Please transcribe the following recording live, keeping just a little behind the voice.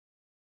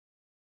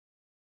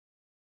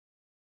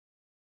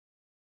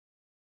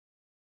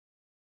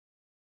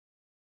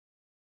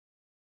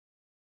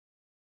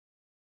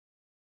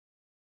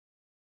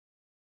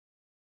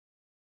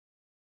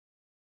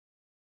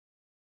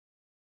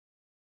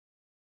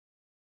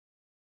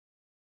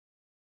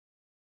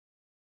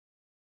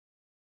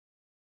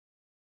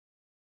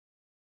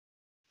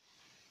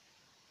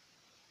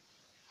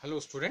Hello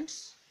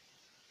students,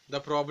 the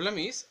problem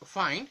is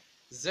find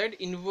z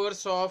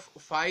inverse of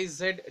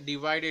 5z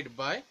divided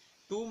by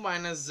 2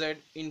 minus z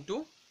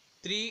into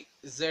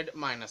 3z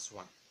minus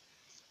 1.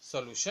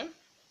 Solution.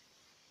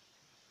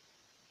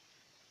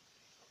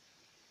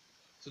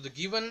 So the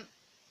given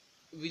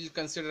we'll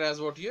consider as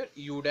what here,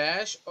 u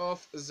dash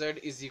of z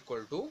is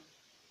equal to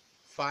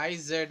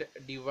 5z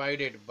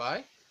divided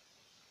by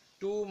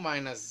 2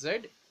 minus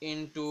z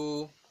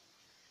into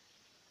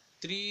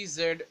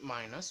 3z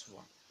minus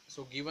 1.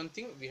 So given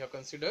thing we have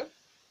considered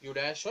u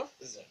dash of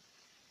z.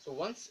 So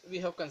once we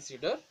have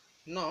considered,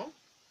 now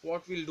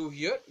what we'll do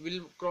here,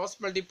 we'll cross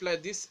multiply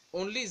this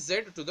only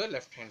z to the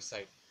left hand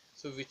side.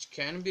 So which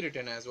can be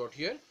written as what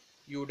here,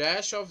 u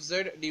dash of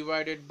z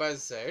divided by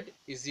z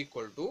is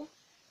equal to,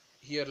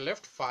 here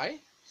left 5,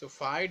 so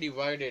 5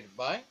 divided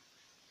by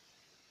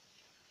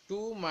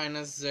 2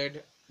 minus z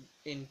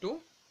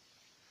into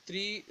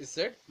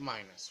 3z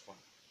minus 1.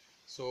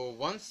 So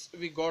once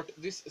we got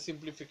this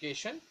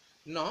simplification,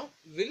 now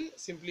we'll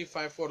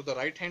simplify for the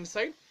right hand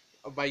side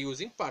by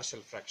using partial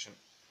fraction.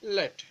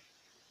 Let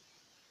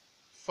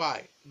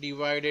 5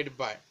 divided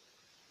by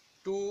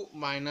 2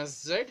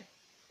 minus z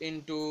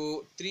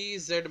into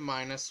 3z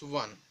minus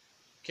 1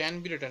 can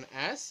be written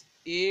as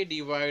a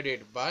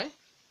divided by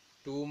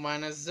 2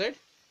 minus z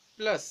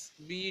plus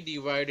b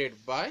divided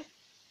by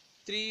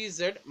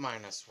 3z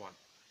minus 1.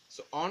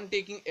 So on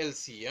taking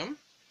LCM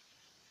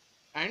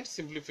and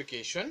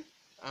simplification,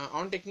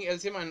 on taking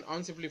LCM and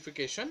on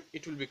simplification,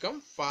 it will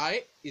become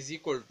 5 is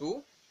equal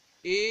to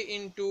a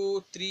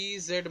into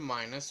 3z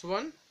minus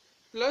 1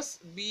 plus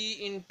b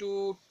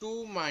into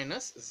 2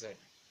 minus z.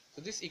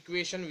 So this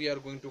equation we are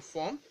going to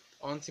form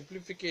on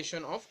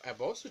simplification of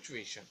above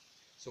situation.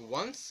 So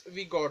once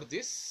we got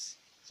this,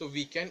 so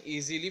we can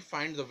easily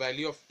find the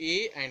value of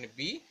a and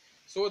b,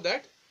 so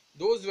that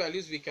those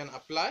values we can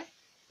apply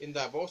in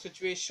the above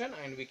situation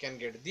and we can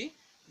get the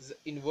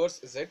inverse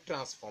z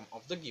transform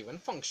of the given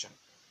function.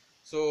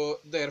 So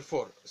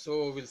therefore,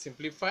 so we'll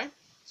simplify.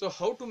 So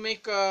how to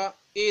make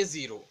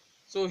a0?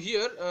 So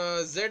here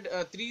z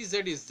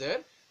 3z is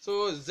there,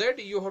 so z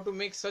you have to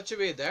make such a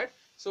way that,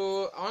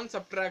 so on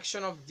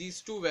subtraction of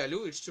these two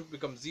value, it should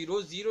become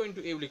 0. 0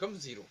 into a will become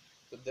 0.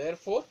 So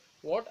therefore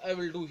what I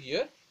will do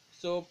here,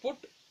 so put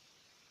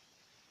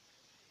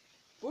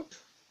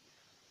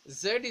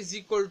z is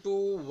equal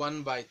to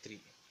 1 by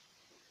 3.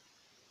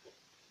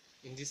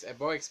 In this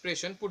above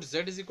expression, put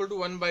z is equal to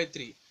 1 by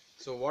 3.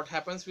 So what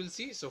happens, we'll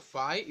see. So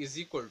 5 is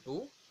equal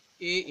to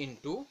a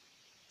into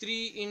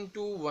 3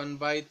 into 1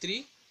 by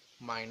 3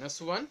 minus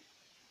 1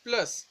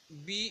 plus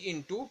b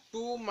into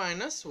 2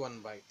 minus 1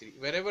 by 3.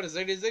 Wherever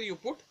z is there, you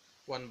put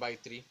 1 by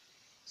 3.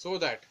 So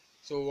that,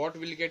 so what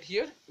we'll get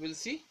here, we'll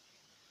see.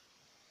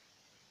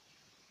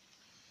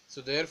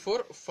 So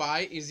therefore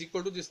 5 is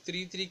equal to this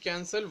 3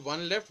 cancel,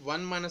 1 left,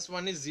 1 minus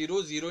 1 is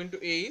 0, 0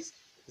 into a is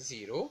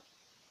 0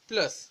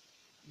 plus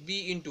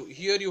b into,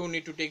 here you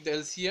need to take the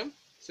LCM.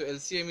 So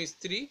LCM is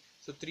 3,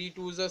 so 3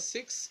 2s are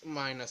 6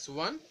 minus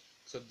 1.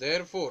 So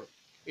therefore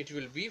it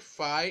will be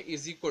 5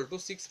 is equal to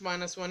 6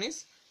 minus 1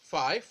 is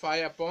 5,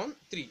 5 upon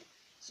 3.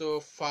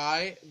 So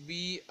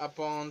 5b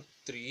upon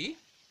 3.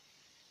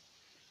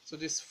 So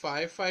this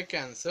 5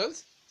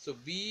 cancels, so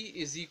b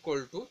is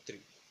equal to 3.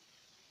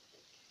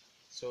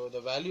 So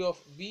the value of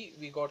b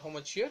we got how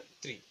much here,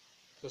 3.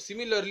 So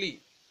similarly,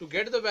 to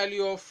get the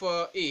value of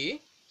a,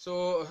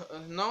 so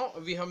now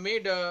we have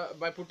made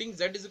by putting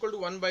z is equal to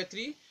 1 by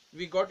 3,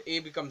 we got a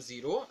becomes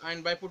 0,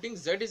 and by putting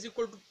z is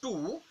equal to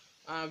 2,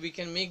 we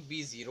can make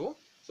b 0.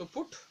 So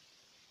put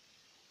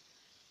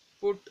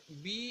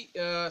b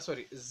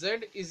z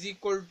is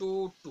equal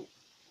to 2.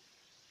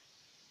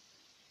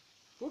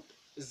 Put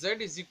z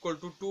is equal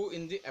to 2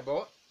 in the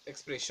above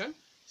expression.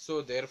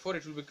 So therefore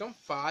it will become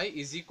 5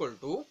 is equal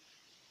to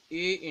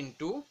a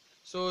into,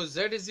 so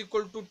z is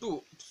equal to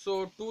 2,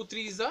 so 2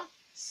 3s are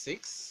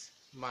 6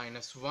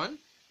 minus 1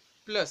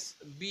 plus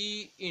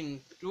b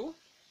into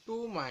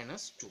 2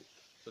 minus 2.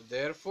 So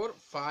therefore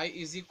 5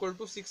 is equal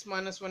to 6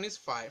 minus 1 is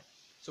 5,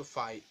 so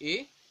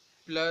 5a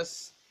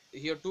plus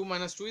here 2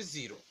 minus 2 is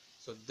 0.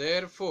 So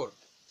therefore,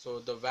 so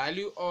the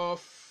value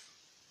of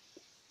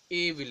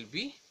a will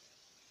be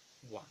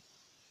 1,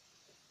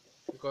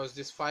 because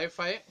this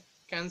 5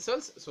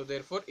 cancels, so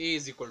therefore a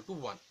is equal to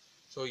 1.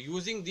 So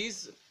using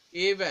these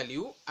a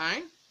value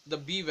and the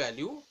b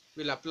value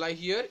will apply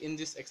here in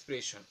this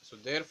expression. So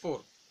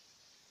therefore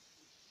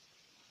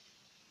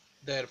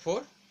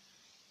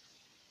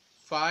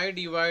 5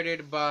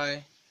 divided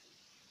by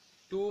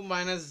 2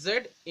 minus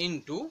z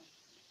into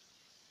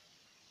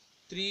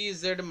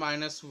 3z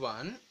minus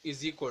 1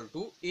 is equal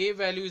to, a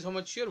value is how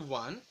much here,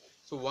 1.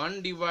 So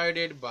 1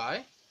 divided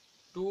by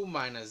 2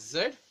 minus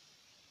z,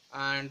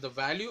 and the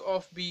value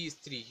of b is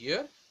 3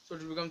 here, so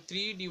it will become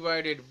 3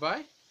 divided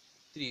by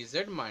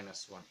 3z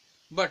minus 1.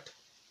 But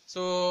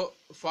so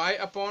 5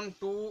 upon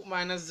 2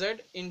 minus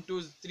z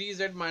into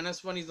 3z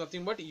minus 1 is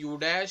nothing but u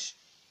dash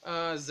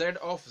z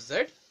of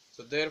z.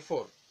 So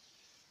therefore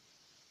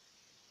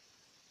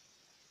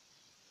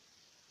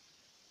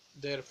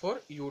Therefore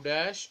u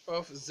dash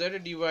of z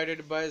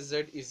divided by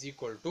z is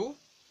equal to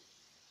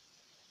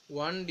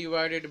 1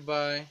 divided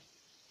by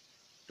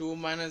 2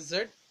 minus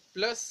z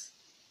plus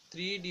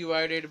 3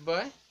 divided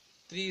by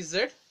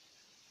 3z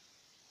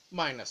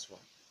minus 1.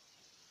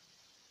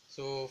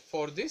 So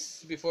for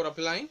this, before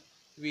applying,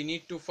 we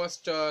need to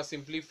first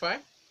simplify.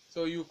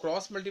 So you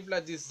cross multiply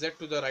this z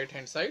to the right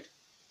hand side.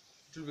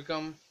 It will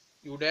become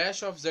u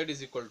dash of z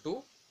is equal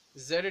to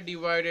z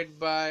divided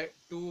by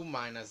 2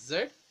 minus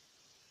z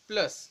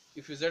plus,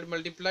 if you z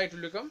multiply, it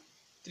will become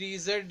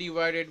 3z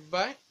divided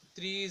by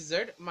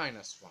 3z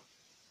minus 1.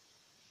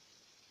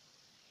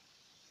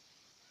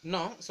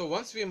 Now, so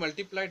once we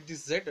multiplied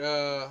this z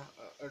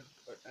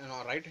on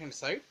our right hand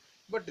side,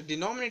 but the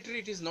denominator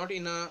it is not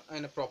in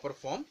a proper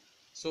form.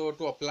 So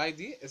to apply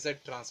the z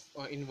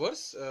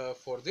inverse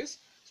for this,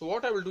 so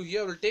what I will do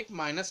here, I will take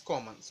minus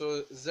common.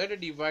 So z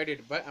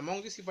divided by,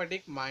 among this if I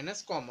take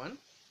minus common,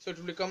 so it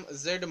will become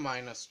z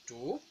minus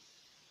 2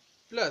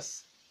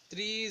 plus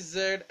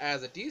 3z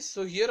as it is.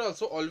 So here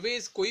also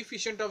always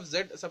coefficient of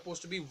z is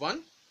supposed to be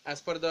 1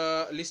 as per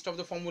the list of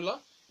the formula.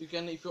 You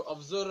can, if you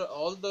observe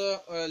all the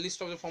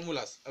list of the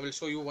formulas, I will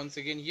show you once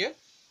again here.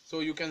 So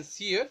you can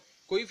see here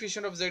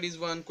coefficient of z is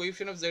 1,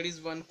 coefficient of z is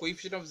 1,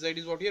 coefficient of z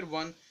is what here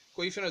 1,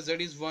 coefficient of z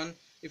is 1.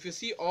 If you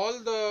see all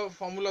the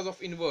formulas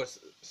of inverse,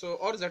 so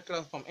or z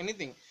transform,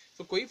 anything,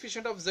 so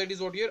coefficient of z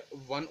is what here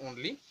 1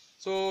 only.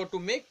 So to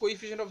make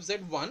coefficient of z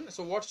 1,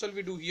 so what shall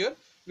we do here?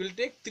 We will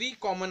take 3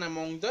 common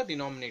among the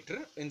denominator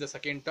in the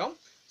second term.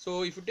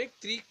 So if you take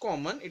 3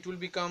 common, it will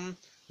become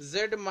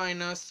z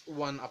minus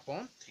 1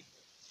 upon 3.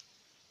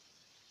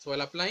 So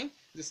while applying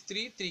this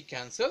 3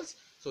 cancels.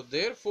 So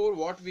therefore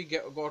what we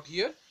got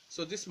here,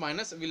 so this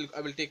minus I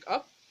will take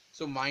up.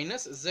 So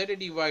minus z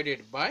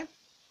divided by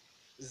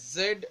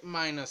z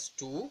minus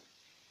 2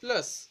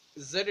 plus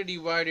z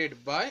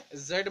divided by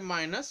z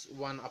minus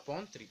 1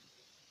 upon 3.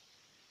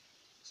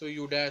 So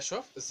u dash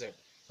of z.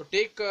 So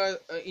take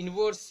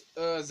inverse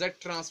z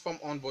transform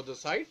on both the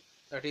side.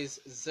 That is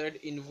z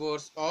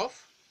inverse of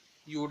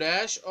u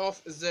dash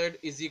of z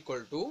is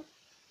equal to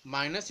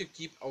minus, you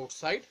keep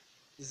outside,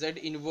 z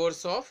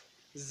inverse of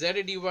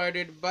z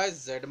divided by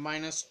z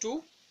minus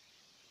 2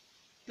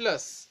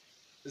 plus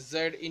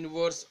z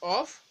inverse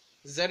of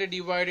z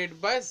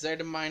divided by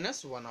z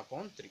minus 1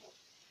 upon 3.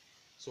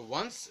 So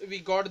once we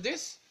got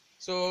this,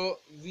 so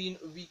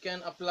we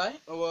can apply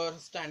our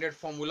standard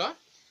formula.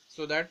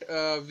 So that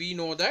we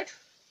know that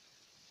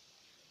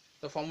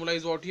the formula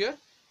is what here,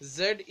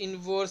 z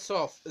inverse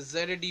of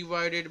z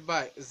divided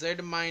by z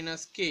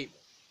minus k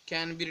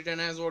can be written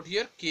as what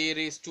here, k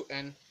raised to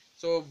n.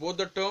 So both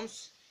the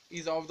terms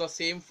is of the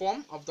same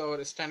form of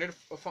the standard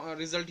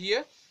result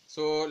here.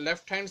 So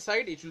left hand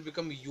side it will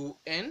become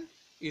un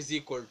is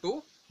equal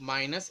to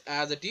minus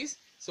as it is.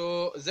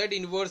 So z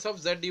inverse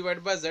of z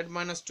divided by z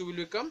minus 2 will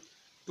become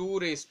 2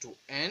 raised to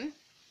n.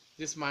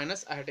 This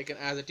minus I have taken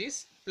as it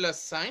is,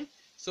 plus sign.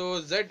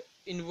 So z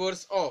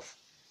inverse of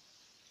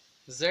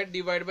z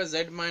divided by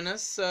z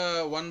minus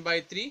 1 by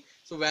 3.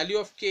 So value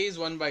of k is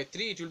 1 by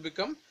 3. It will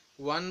become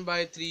 1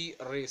 by 3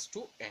 raised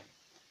to n.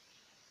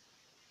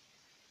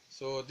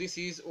 So this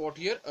is what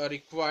here a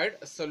required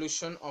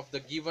solution of the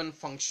given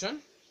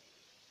function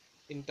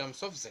in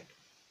terms of z.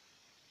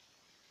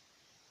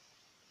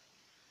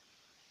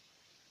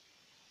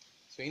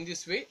 So in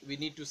this way we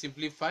need to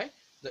simplify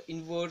the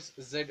inverse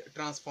z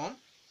transform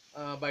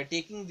by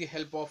taking the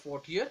help of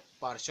what here,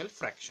 partial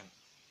fraction.